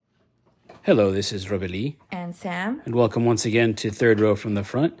Hello, this is Robert Lee. And Sam. And welcome once again to Third Row from the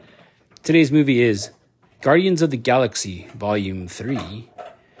Front. Today's movie is Guardians of the Galaxy, Volume 3.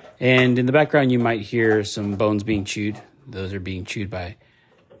 And in the background, you might hear some bones being chewed. Those are being chewed by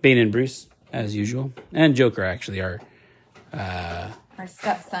Bane and Bruce, as usual. And Joker, actually, our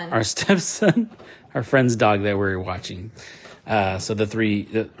stepson. Our stepson. Our friend's dog that we're watching. So the three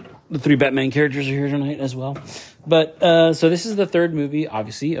Batman characters are here tonight as well. But so this is the third movie,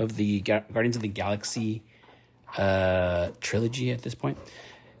 obviously, of the Guardians of the Galaxy trilogy at this point.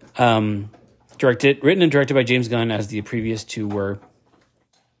 Written and directed by James Gunn, as the previous two were.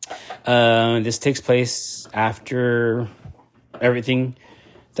 This takes place after everything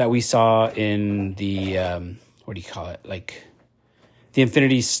that we saw in the what do you call it? Like the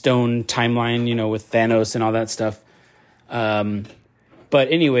Infinity Stone timeline, with Thanos and all that stuff.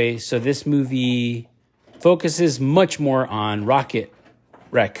 But anyway, so this movie focuses much more on Rocket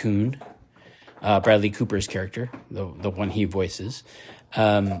Raccoon, Bradley Cooper's character, the one he voices.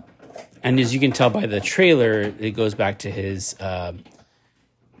 And as you can tell by the trailer, it goes back to his kind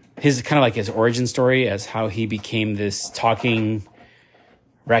of like his origin story as how he became this talking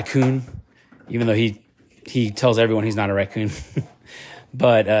raccoon, even though he tells everyone he's not a raccoon.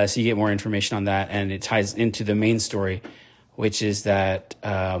 But so you get more information on that, and it ties into the main story, which is that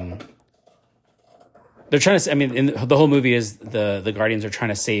they're trying to. The whole movie is the Guardians are trying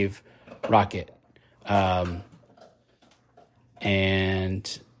to save Rocket, and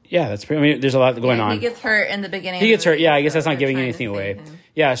yeah, that's pretty. There's a lot going on. He gets hurt in the beginning. He gets hurt. Yeah, I guess that's not giving anything away.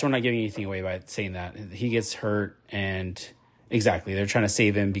 Yeah, so we're not giving anything away by saying that he gets hurt, and exactly they're trying to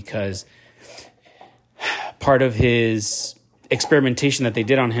save him because part of his experimentation that they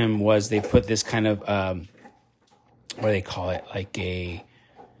did on him was they put this kind of what do they call it, like a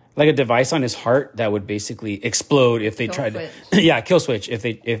device on his heart that would basically explode if they tried to kill switch if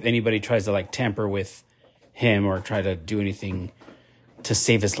anybody tries to like tamper with him or try to do anything to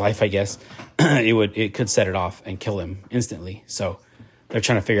save his life, I guess. it could set it off and kill him instantly. So they're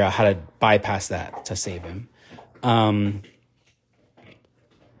trying to figure out how to bypass that to save him.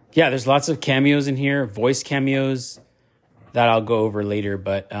 There's lots of cameos in here, voice cameos that I'll go over later.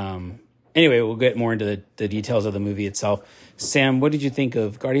 But anyway, we'll get more into the details of the movie itself. Sam, what did you think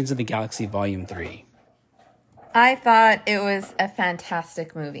of Guardians of the Galaxy Volume 3? I thought it was a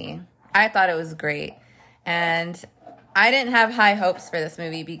fantastic movie. I thought it was great. And I didn't have high hopes for this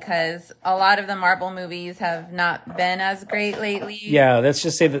movie because a lot of the Marvel movies have not been as great lately. Yeah, let's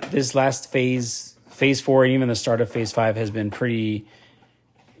just say that this last phase 4, and even the start of phase 5 has been pretty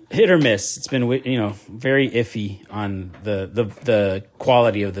hit or miss. It's been, very iffy on the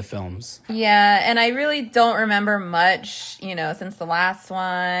quality of the films. Yeah, and I really don't remember much, since the last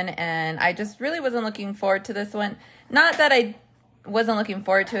one, and I just really wasn't looking forward to this one. Not that I wasn't looking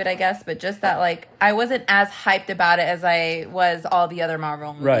forward to it, I guess, but just that, I wasn't as hyped about it as I was all the other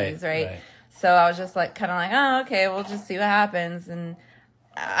Marvel movies, right? So I was just, oh, okay, we'll just see what happens, and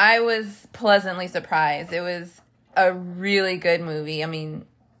I was pleasantly surprised. It was a really good movie.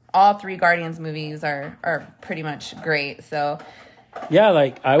 All three Guardians movies are pretty much great. So yeah,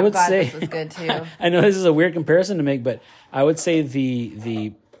 I would say this was good too. I know this is a weird comparison to make, but I would say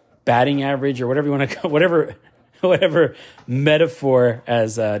the batting average or whatever you want to whatever metaphor,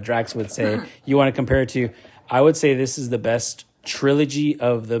 as Drax would say, you want to compare it to. I would say this is the best trilogy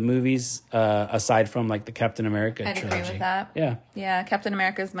of the movies, aside from the Captain America trilogy. I'd agree with that. Yeah, Captain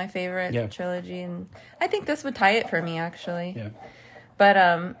America is my favorite trilogy, and I think this would tie it for me actually. Yeah. But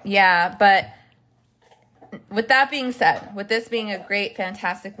with that being said, with this being a great,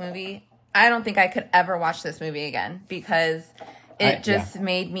 fantastic movie, I don't think I could ever watch this movie again because it just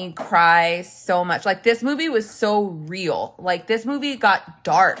made me cry so much. This movie was so real. This movie got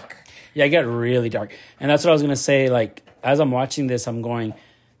dark. Yeah, it got really dark. And that's what I was going to say. As I'm watching this, I'm going,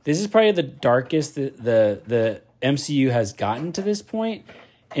 this is probably the darkest the MCU has gotten to this point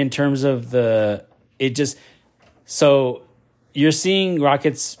in terms of so you're seeing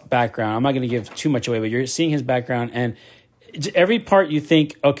Rocket's background. I'm not going to give too much away, but you're seeing his background, and every part you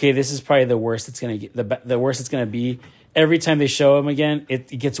think, okay, this is probably the worst it's going to get, the worst it's going to be. Every time they show him again,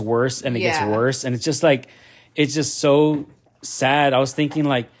 it gets worse and it gets worse, and it's just it's just so sad. I was thinking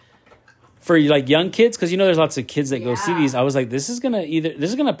for young kids, because there's lots of kids that go see these. I was like, this is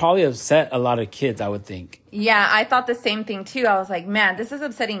gonna probably upset a lot of kids, I would think. Yeah, I thought the same thing too. I was like, man, this is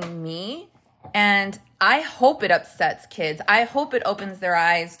upsetting me. And I hope it upsets kids. I hope it opens their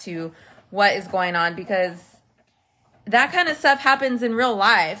eyes to what is going on, because that kind of stuff happens in real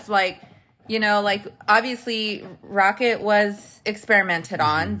life. Obviously Rocket was experimented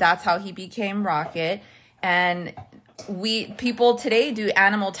on. That's how he became Rocket. And people today do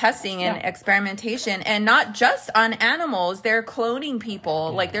animal testing and experimentation, and not just on animals. They're cloning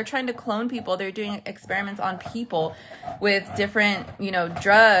people. Like, they're trying to clone people. They're doing experiments on people with different,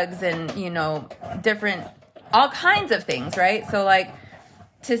 drugs and, different, all kinds of things, right? So, like,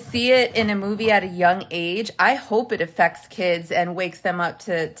 to see it in a movie at a young age, I hope it affects kids and wakes them up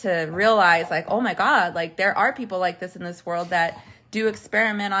to realize, like, oh my God, like, there are people like this in this world that do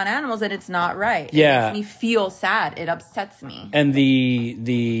experiment on animals, and it's not right. Yeah. It makes me feel sad. It upsets me. And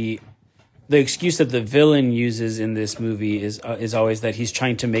the excuse that the villain uses in this movie is always that he's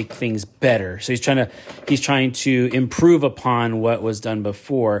trying to make things better. So he's trying to improve upon what was done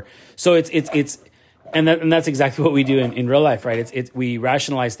before. So it's and that's exactly what we do in real life, right? We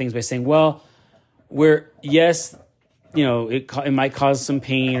rationalize things by saying, well, it might cause some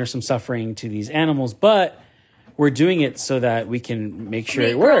pain or some suffering to these animals, but we're doing it so that we can make sure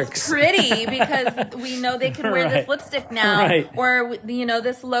it works. Pretty, because we know they can wear this lipstick now, or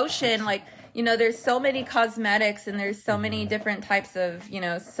this lotion. Like, there's so many cosmetics, and there's so many different types of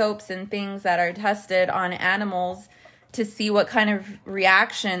soaps and things that are tested on animals to see what kind of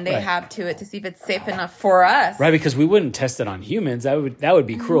reaction they have to it, to see if it's safe enough for us. Right, because we wouldn't test it on humans. That would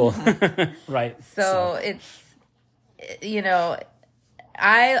be cruel. Right. So it's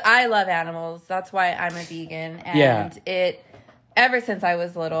I love animals. That's why I'm a vegan. And ever since I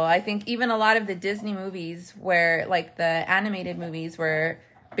was little, I think even a lot of the Disney movies where, like, the animated movies where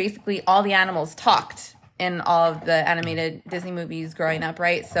basically all the animals talked in all of the animated Disney movies growing up,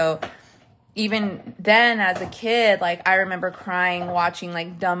 right? So even then as a kid, like, I remember crying watching,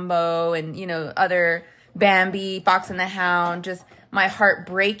 like, Dumbo and, other Bambi, Fox and the Hound, just my heart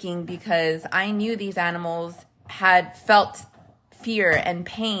breaking because I knew these animals had felt fear and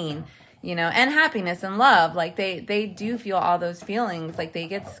pain, and happiness and love. Like, they do feel all those feelings. Like, they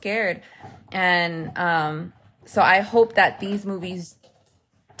get scared. And so I hope that these movies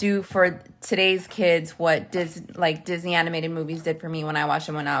do for today's kids what Disney animated movies did for me when I watched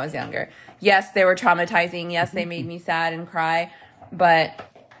them when I was younger. Yes, they were traumatizing. Yes, they made me sad and cry. But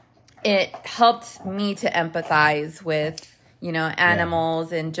it helped me to empathize with,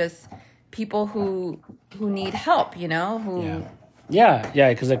 animals and just people who need help, Yeah,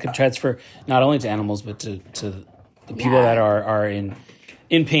 because that could transfer not only to animals but to the people that are in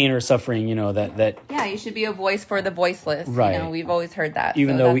pain or suffering. That you should be a voice for the voiceless. Right. We've always heard that.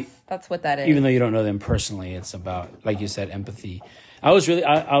 Even that's what that is. Even though you don't know them personally, it's about, like you said, empathy. I'll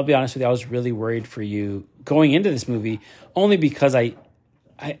be honest with you, I was really worried for you going into this movie, only because I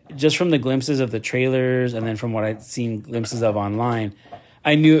just from the glimpses of the trailers and then from what I'd seen glimpses of online,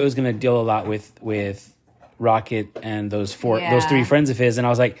 I knew it was going to deal a lot with Rocket and those three friends of his, and I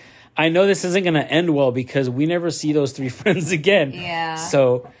was like, I know this isn't going to end well because we never see those three friends again. Yeah.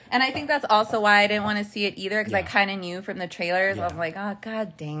 So, and I think that's also why I didn't want to see it either, because I kind of knew from the trailers. I was like, oh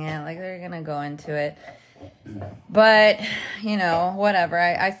God dang it, like, they're going to go into it. But whatever.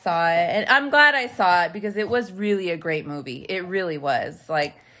 I saw it, and I'm glad I saw it because it was really a great movie. It really was.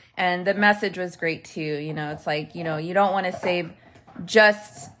 Like, and the message was great too. It's like, you don't want to save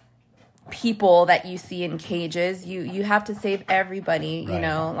just people that you see in cages. You have to save everybody,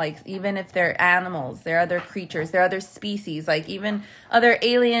 like, even if they're animals, they're other creatures, they're other species, like even other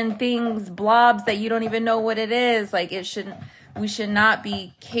alien things, blobs that you don't even know what it is. Like, we should not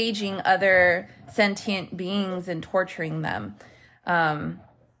be caging other sentient beings and torturing them.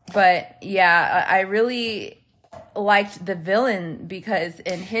 But yeah, I really liked the villain because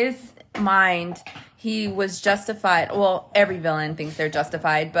in his mind, he was justified. Well, every villain thinks they're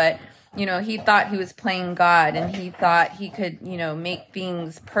justified, but he thought he was playing God, and he thought he could, make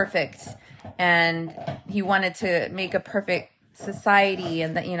things perfect, and he wanted to make a perfect society,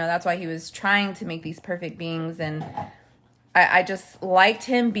 and that's why he was trying to make these perfect beings. And I just liked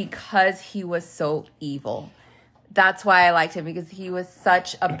him because he was so evil. That's why I liked him, because he was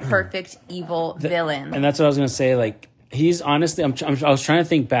such a perfect evil villain. And that's what I was gonna say. Like, he's honestly, I was trying to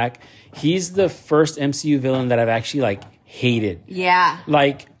think back. He's the first MCU villain that I've actually, like, hated. Yeah.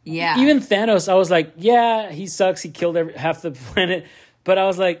 Like, even Thanos, I was like, yeah, he sucks. He killed half the planet. But I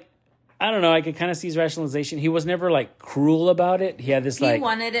was like, I don't know. I could kind of see his rationalization. He was never, like, cruel about it. He had this, he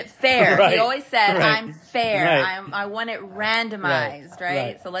wanted it fair. Right. He always said, I'm fair. Right. I want it randomized,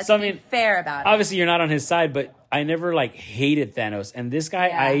 right? So let's be fair about it. Obviously, you're not on his side, but I never, like, hated Thanos. And this guy,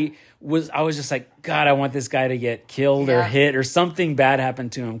 I was just like, God, I want this guy to get killed or hit or something bad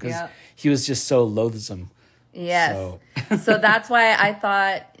happen to him, because he was just so loathsome. Yes. So that's why I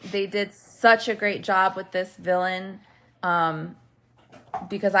thought they did such a great job with this villain,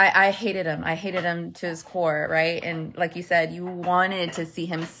 because I hated him. I hated him to his core, right? And like you said, you wanted to see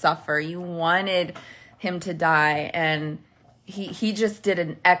him suffer. You wanted him to die, and he just did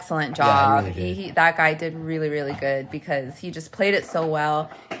an excellent job. Yeah, he really did. That guy did really, really good because he just played it so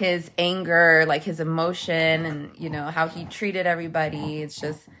well. His anger, like his emotion, and you know how he treated everybody. It's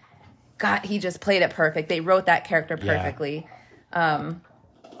just God. He just played it perfect. They wrote that character perfectly. Yeah.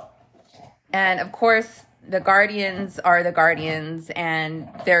 And of course, the Guardians are the Guardians, and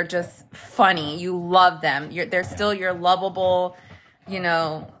they're just funny. You love them. They're still your lovable, you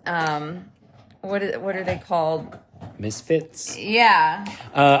know. What are they called? Misfits. Yeah.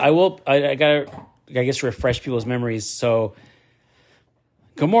 I gotta, I guess, refresh people's memories. So,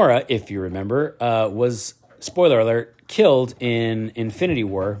 Gamora, if you remember, was, spoiler alert, killed in Infinity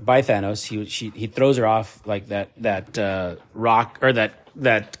War by Thanos. He throws her off like that rock or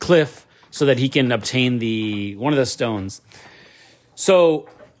that cliff so that he can obtain one of the stones. So,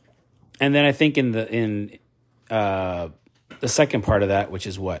 and then I think in the second part of that, which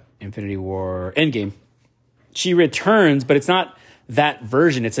is what? Infinity War Endgame, she returns, but it's not that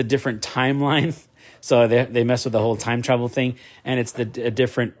version. It's a different timeline. So they mess with the whole time travel thing, and it's a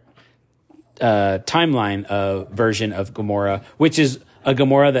different timeline version of Gamora, which is a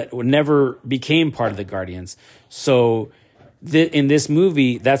Gamora that never became part of the Guardians. So in this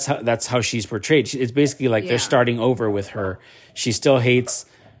movie, that's how she's portrayed. It's basically like they're starting over with her. She still hates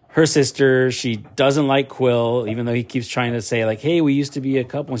her sister. She doesn't like Quill, even though he keeps trying to say like, "Hey, we used to be a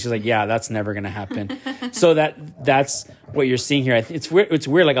couple." And she's like, "Yeah, that's never going to happen." So that's what you're seeing here. It's weird. It's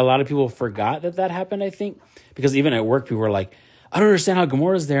weird. Like a lot of people forgot that happened. I think because even at work, people were like, "I don't understand how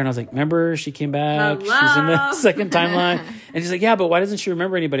Gamora's there." And I was like, "Remember, she came back. Hello? She's in the second timeline." And she's like, "Yeah, but why doesn't she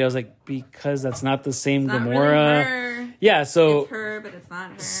remember anybody?" I was like, "Because that's not the same It's not Gamora." really her. Yeah, so It's her, but it's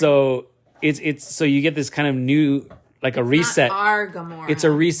not her. So it's so you get this kind of new, like a reset. Not our Gamora. It's a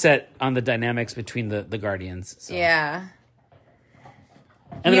reset on the dynamics between the Guardians. So. Yeah.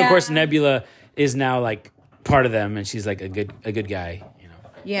 And then of course Nebula is now like part of them, and she's like a good guy, you know.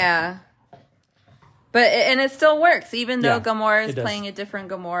 Yeah. But it still works, even though Yeah, Gamora is playing a different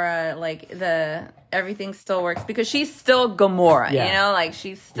Gamora. Like everything still works because she's still Gamora. Yeah. You know, like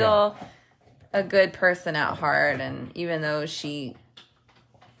she's still a good person at heart, and even though she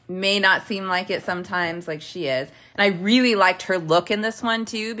may not seem like it sometimes, like she is. And I really liked her look in this one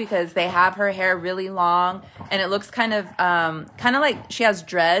too, because they have her hair really long, and it looks kind of like she has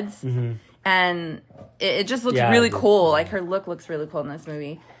dreads, and it just looks really cool. Like her look looks really cool in this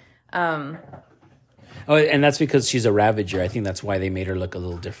movie. Oh, and that's because she's a Ravager. I think that's why they made her look a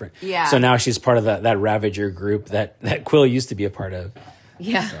little different. Yeah. So now she's part of that Ravager group that Quill used to be a part of.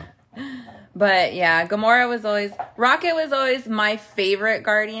 Yeah. So. But yeah, Rocket was always my favorite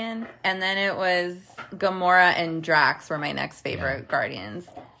Guardian, and then it was Gamora and Drax were my next favorite Guardians.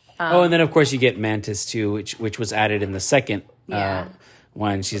 And then of course you get Mantis too, which was added in the second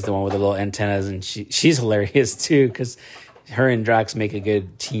one. She's the one with the little antennas, and she's hilarious too because her and Drax make a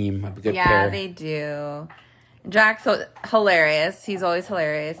good team, a good pair. Yeah, they do. Drax, hilarious. He's always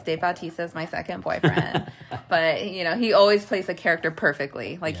hilarious. Dave Bautista is my second boyfriend. But, you know, he always plays a character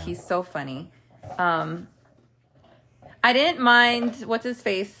perfectly. Like, he's so funny. I didn't mind, what's his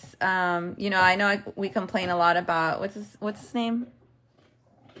face? You know, I know we complain a lot about, what's his name?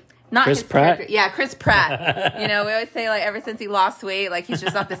 Not Chris his Pratt? character. Yeah, Chris Pratt. You know, we always say, like, ever since he lost weight, like, he's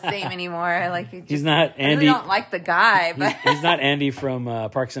just not the same anymore. Like, he's not Andy. I really don't like the guy, but he's not Andy from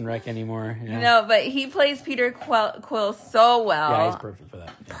Parks and Rec anymore. Yeah. No, but he plays Peter Quill so well. Yeah, he's perfect for that.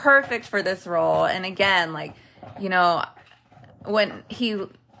 Yeah. Perfect for this role. And again, like, you know, when he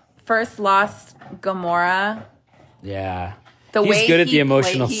first lost Gamora. Yeah. He's good at the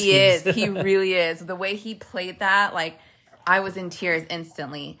emotional scenes. He is. He really is. The way he played that, like, I was in tears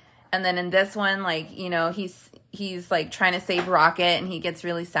instantly. And then in this one, like, you know, he's like trying to save Rocket, and he gets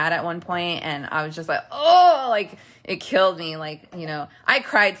really sad at one point, and I was just like, oh, like it killed me. Like, you know, I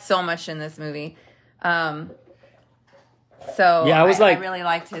cried so much in this movie. So yeah, I really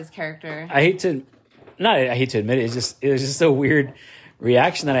liked his character. I hate to admit it. It was just a weird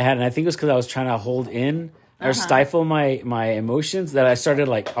reaction that I had, and I think it was because I was trying to hold in or stifle my emotions that I started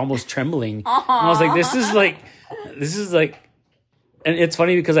like almost trembling. And I was like, this is like. And it's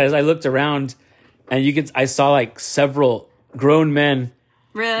funny because as I looked around, and I saw like several grown men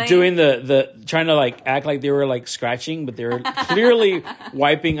doing the trying to like act like they were like scratching, but they were clearly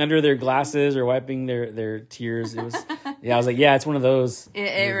wiping under their glasses or wiping their tears. I was like, yeah, it's one of those.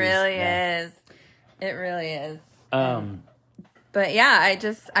 It really is. It really is. But yeah,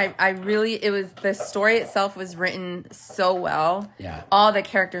 the story itself was written so well. Yeah. All the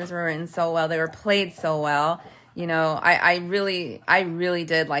characters were written so well. They were played so well. You know, I really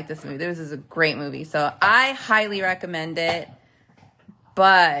did like this movie. This is a great movie. So I highly recommend it.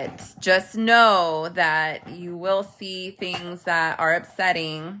 But just know that you will see things that are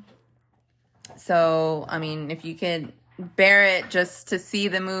upsetting. So, I mean, if you can bear it just to see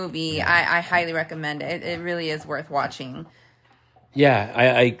the movie, I highly recommend it. It really is worth watching. Yeah,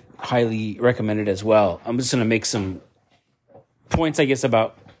 I highly recommend it as well. I'm just going to make some points, I guess,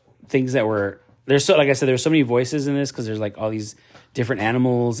 about things that were... There's so, like I said, there's so many voices in this because there's like all these different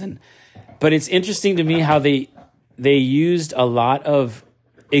animals. But it's interesting to me how they used a lot of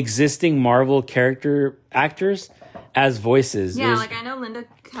existing Marvel character actors as voices. Yeah, like I know Linda...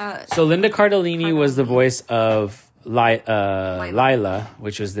 So Linda Cardellini was the voice of Lila,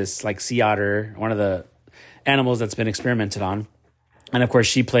 which was this like sea otter, one of the animals that's been experimented on. And of course,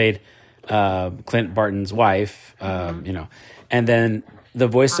 she played Clint Barton's wife, you know. And then the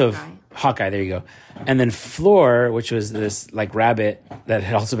voice of Hawkeye, there you go. And then Floor, which was this like rabbit that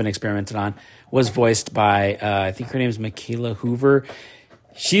had also been experimented on, was voiced by, I think her name is Michaela Hoover.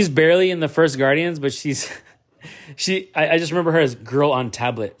 She's barely in the first Guardians, but I just remember her as Girl on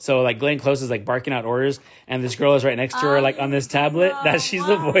Tablet. So like Glenn Close is like barking out orders, and this girl is right next to her like on this tablet. She's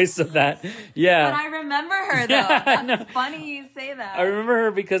the voice of that. Yeah. But I remember her though. Yeah, that's funny you say that. I remember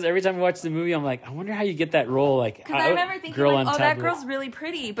her because every time I watch the movie, I'm like, I wonder how you get that role. Like, because I remember thinking, like, oh, that girl's really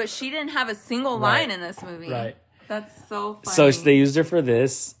pretty, but she didn't have a single line in this movie. Right. That's so funny. So they used her for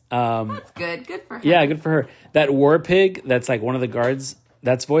this. That's good. Good for her. Yeah, good for her. That war pig, that's like one of the guards.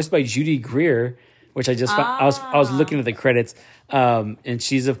 That's voiced by Judy Greer, which I just found. I was looking at the credits, and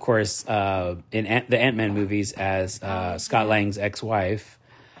she's of course in the Ant-Man movies as Scott Lang's ex-wife.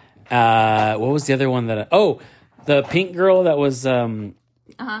 What was the other one that? The pink girl that was the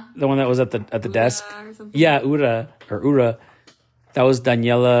one that was at the desk. Yeah, Ura. That was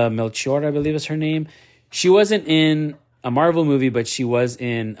Daniela Melchior, I believe is her name. She wasn't in a Marvel movie, but she was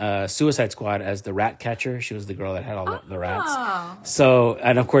in Suicide Squad as the rat catcher. She was the girl that had all the rats. So,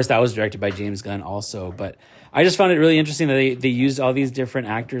 and of course, that was directed by James Gunn also. But I just found it really interesting that they used all these different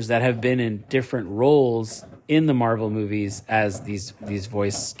actors that have been in different roles in the Marvel movies as these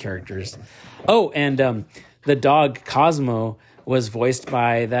voice characters. Oh, and the dog Cosmo was voiced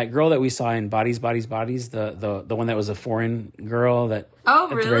by that girl that we saw in Bodies, the one that was a foreign girl that. Oh,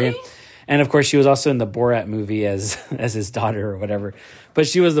 really? And of course, she was also in the Borat movie as his daughter or whatever. But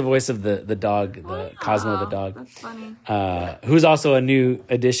she was the voice of the dog, Cosmo the dog. That's funny. Who's also a new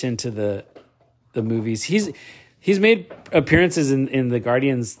addition to the movies. He's made appearances in the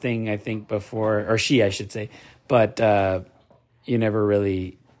Guardians thing, I think, before, or she, I should say. But you never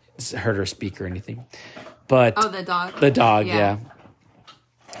really heard her speak or anything. But the dog. The dog, yeah.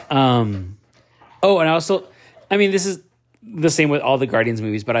 And also, I mean, this is the same with all the Guardians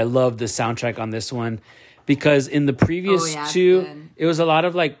movies, but I love the soundtrack on this one because in the previous two, it was a lot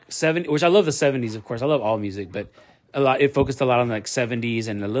of like 70s, which I love the 70s, of course. I love all music, but it focused a lot on like 70s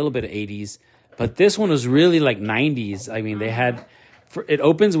and a little bit of 80s. But this one was really like 90s. I mean, it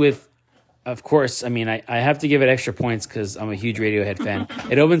opens with, of course, I mean, I have to give it extra points because I'm a huge Radiohead fan.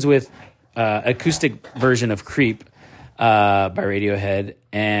 It opens with acoustic version of Creep by Radiohead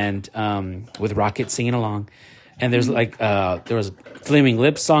and with Rocket singing along. And there's like there was Flaming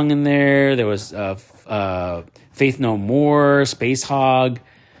Lips song in there. There was Faith No More, Space Hog.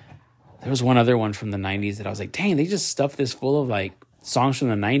 There was one other one from the 90s that I was like, dang, they just stuffed this full of like songs from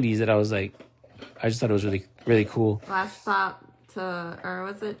the 90s that I was like, I just thought it was really, really cool. Last Stop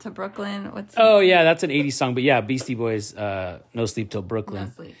to Brooklyn? Yeah, that's an 80s song. But yeah, Beastie Boys, No Sleep Till Brooklyn. No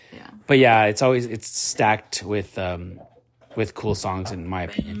Sleep, yeah. But yeah, it's stacked with cool songs in my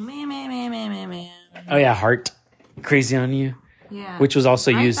opinion. Oh yeah, Heart. Crazy on You, which was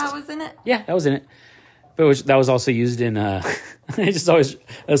also used. That was in it. Yeah, that was in it. But that was also used in. I just always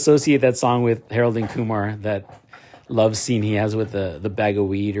associate that song with Harold and Kumar, that love scene he has with the bag of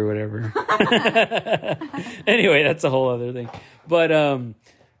weed or whatever. Anyway, that's a whole other thing. But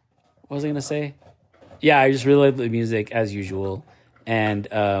what was I gonna say? Yeah, I just really love the music as usual, and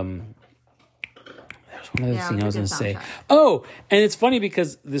there's one other thing I was gonna say. Oh, and it's funny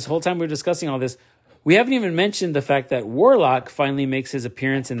because this whole time we're discussing all this. We haven't even mentioned the fact that Warlock finally makes his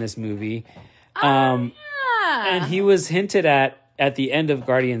appearance in this movie. And he was hinted at the end of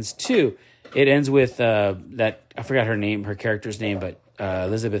Guardians 2. It ends with that, I forgot her character's name, but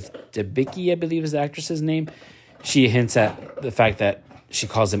Elizabeth Debicki, I believe is the actress's name. She hints at the fact that she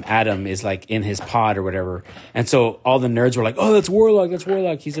calls him Adam is like in his pod or whatever. And so all the nerds were like, oh, that's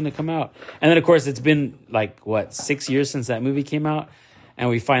Warlock. He's going to come out. And then, of course, it's been 6 years since that movie came out. And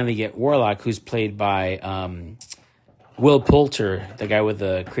we finally get Warlock, who's played by Will Poulter, the guy with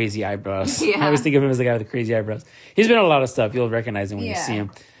the crazy eyebrows. Yeah. I always think of him as the guy with the crazy eyebrows. He's been in a lot of stuff. You'll recognize him when you see him.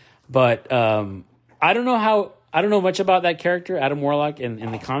 But I don't know how I don't know much about that character, Adam Warlock,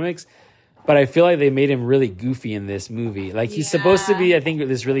 in the comics, but I feel like they made him really goofy in this movie. Like, he's supposed to be, I think,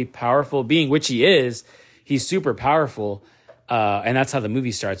 this really powerful being, which he is. He's super powerful. And that's how the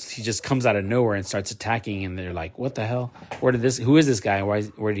movie starts. He just comes out of nowhere and starts attacking, and they're like, what the hell? Who is this guy? Where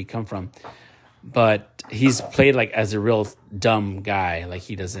did he come from? But he's played like as a real dumb guy. Like,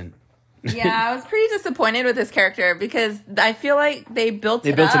 he doesn't. Yeah, I was pretty disappointed with this character because I feel like they built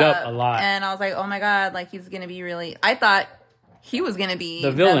it up a lot. And I was like, oh my God, like, he's going to be really, I thought he was going to be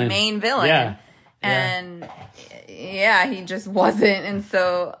the main villain. Yeah. And he just wasn't. And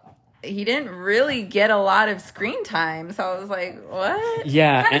so he didn't really get a lot of screen time. So I was like, what?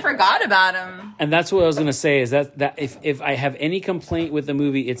 Yeah. I kind of forgot about him. And that's what I was going to say is that if I have any complaint with the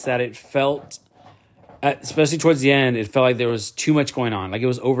movie, it's that it felt, especially towards the end, it felt like there was too much going on. Like, it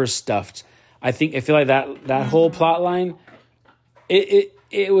was overstuffed. I feel like that whole plot line,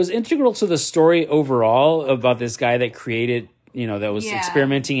 it was integral to the story overall about this guy that created, that was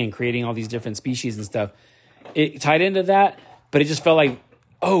experimenting and creating all these different species and stuff. It tied into that, but it just felt like,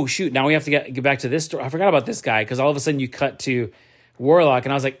 oh shoot, now we have to get back to this story. I forgot about this guy, because all of a sudden you cut to Warlock,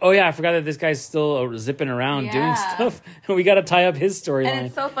 and I was like, oh yeah, I forgot that this guy's still zipping around doing stuff, and we got to tie up his storyline. And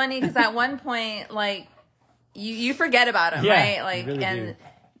it's so funny because at one point, like, you forget about him, right? Like, really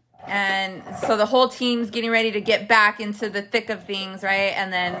and so the whole team's getting ready to get back into the thick of things, right?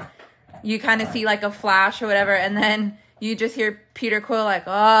 And then you kind of see like a flash or whatever, and then you just hear Peter Quill like,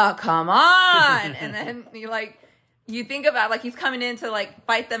 oh, come on. And then you think about, like, he's coming in to, like,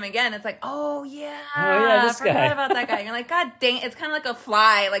 fight them again. It's like, oh, yeah. This guy. I forgot about that guy. You're like, God dang, it's kind of like a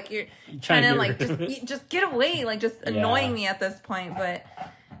fly. Like, you're trying to, like, just get away. Like, just annoying me at this point. But,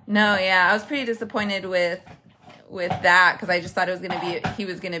 no, I was pretty disappointed with that, because I just thought he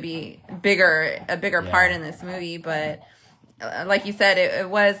was going to be a bigger part in this movie. But, like you said, it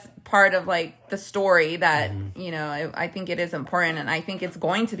was part of, like, the story that, I think it is important, and I think it's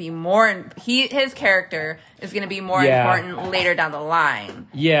going to be more, his character is going to be more important later down the line.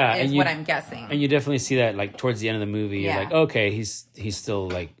 Yeah. Is what I'm guessing. And you definitely see that, like, towards the end of the movie, you're like, okay, he's still,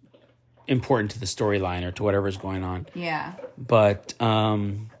 like, important to the storyline or to whatever's going on. Yeah. But,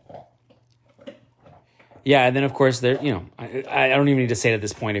 and then, of course, there, I don't even need to say it at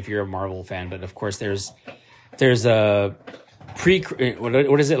this point if you're a Marvel fan, but, of course, there's a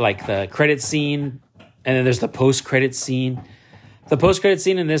what is it, like the credit scene, and then there's the post-credit scene. The post-credit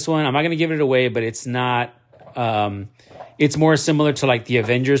scene in this one, I'm not going to give it away, but it's not, it's more similar to like the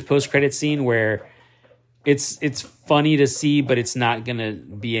Avengers post-credit scene, where it's funny to see, but it's not going to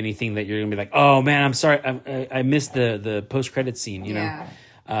be anything that you're going to be like, oh man, I'm sorry, I missed the post-credit scene,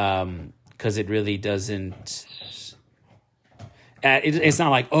 because it really doesn't, it's not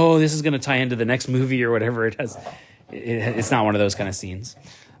like, oh, this is going to tie into the next movie or whatever. It has. It's not one of those kind of scenes.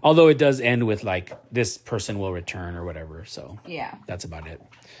 Although it does end with, like, this person will return or whatever. So that's about it.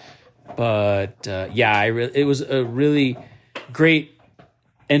 But, it was a really great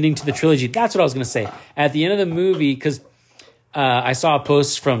ending to the trilogy. That's what I was going to say. At the end of the movie, because I saw a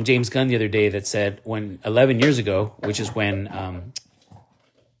post from James Gunn the other day that said 11 years ago, which is when,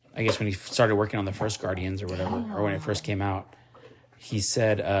 I guess when he started working on the first Guardians or whatever, or when it first came out, he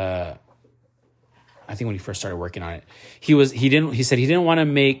said... I think when he first started working on it, he said he didn't want to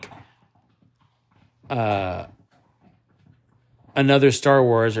make another Star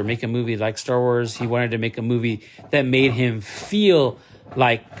Wars or make a movie like Star Wars. He wanted to make a movie that made him feel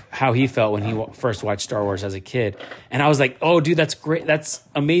like how he felt when he first watched Star Wars as a kid. And I was like, oh, dude, that's great. That's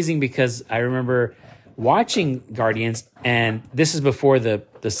amazing, because I remember watching Guardians, and this is before the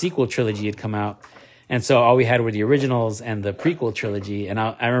sequel trilogy had come out. And so all we had were the originals and the prequel trilogy. And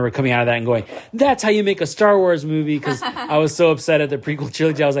I remember coming out of that and going, that's how you make a Star Wars movie. Because I was so upset at the prequel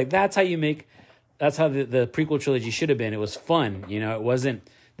trilogy. I was like, that's how the prequel trilogy should have been. It was fun. It wasn't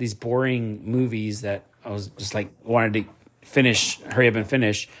these boring movies that I was just like, wanted to hurry up and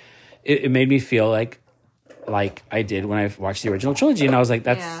finish. It made me feel like I did when I watched the original trilogy. And I was like,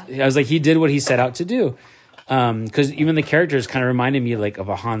 I was like, he did what he set out to do. Because even the characters kind of reminded me like of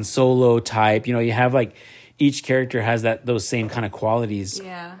a Han Solo type. You have like each character has those same kind of qualities.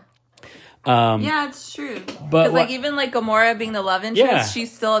 Yeah. It's true. But like even like Gamora being the love interest,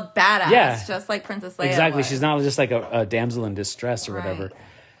 she's still a badass, just like Princess Leia. Exactly. Was. She's not just like a damsel in distress or whatever.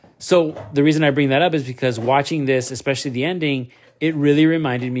 So the reason I bring that up is because watching this, especially the ending, it really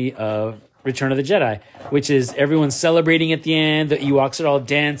reminded me of Return of the Jedi, which is everyone's celebrating at the end. The Ewoks are all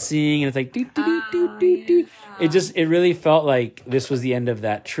dancing, and it's like doo, doo, doo, doo, doo, doo. It really felt like this was the end of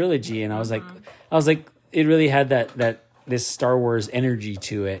that trilogy, and I was like, it really had this Star Wars energy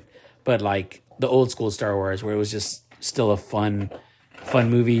to it, but like the old school Star Wars, where it was just still a fun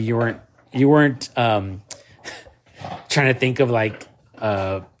movie. You weren't trying to think of like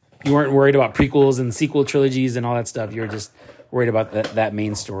you weren't worried about prequels and sequel trilogies and all that stuff. You were just worried about that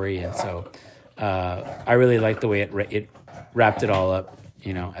main story, and so I really liked the way it wrapped it all up,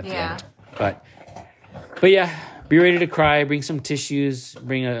 at the end. But yeah, be ready to cry. Bring some tissues.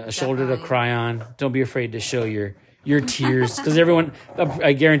 Bring a shoulder to cry on. Don't be afraid to show your tears, because everyone,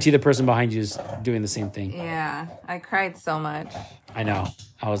 I guarantee the person behind you is doing the same thing. Yeah, I cried so much. I know.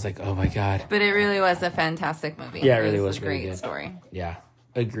 I was like, oh my God. But it really was a fantastic movie. Yeah, it really was a really great good. Story. Yeah,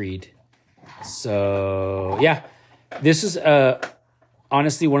 agreed. So, yeah, this is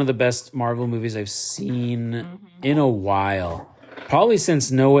honestly one of the best Marvel movies I've seen in a while. Probably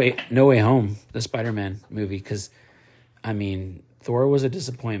since No Way Home, the Spider-Man movie, because, I mean, Thor was a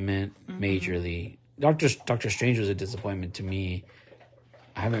disappointment majorly. Doctor Strange was a disappointment to me.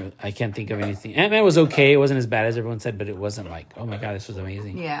 I can't think of anything. Ant-Man was okay. It wasn't as bad as everyone said, but it wasn't like, oh my God, this was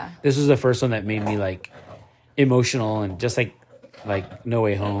amazing. Yeah. This was the first one that made me like emotional, and just like No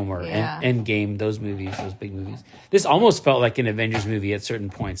Way Home or Endgame, those movies, those big movies. This almost felt like an Avengers movie at certain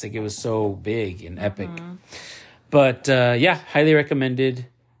points. Like it was so big and epic. But yeah, highly recommended.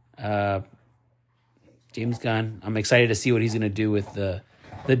 James Gunn. I'm excited to see what he's going to do with the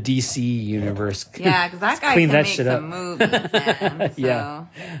DC universe. Yeah, because that guy can make some movies, man. So. Yeah.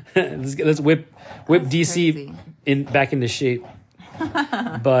 let's whip DC back into shape.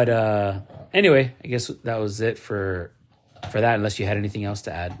 But anyway, I guess that was it for that, unless you had anything else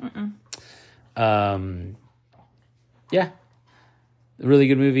to add. Yeah. Really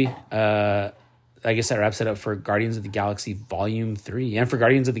good movie. I guess that wraps it up for Guardians of the Galaxy Volume 3. And for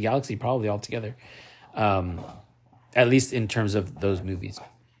Guardians of the Galaxy, probably altogether. At least in terms of those movies.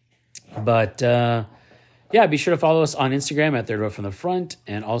 But yeah, be sure to follow us on Instagram at Third Row from the Front,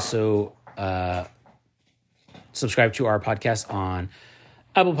 and also subscribe to our podcast on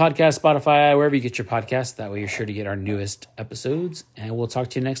Apple Podcasts, Spotify, wherever you get your podcasts. That way you're sure to get our newest episodes. And we'll talk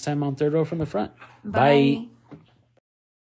to you next time on Third Row from the Front. Bye.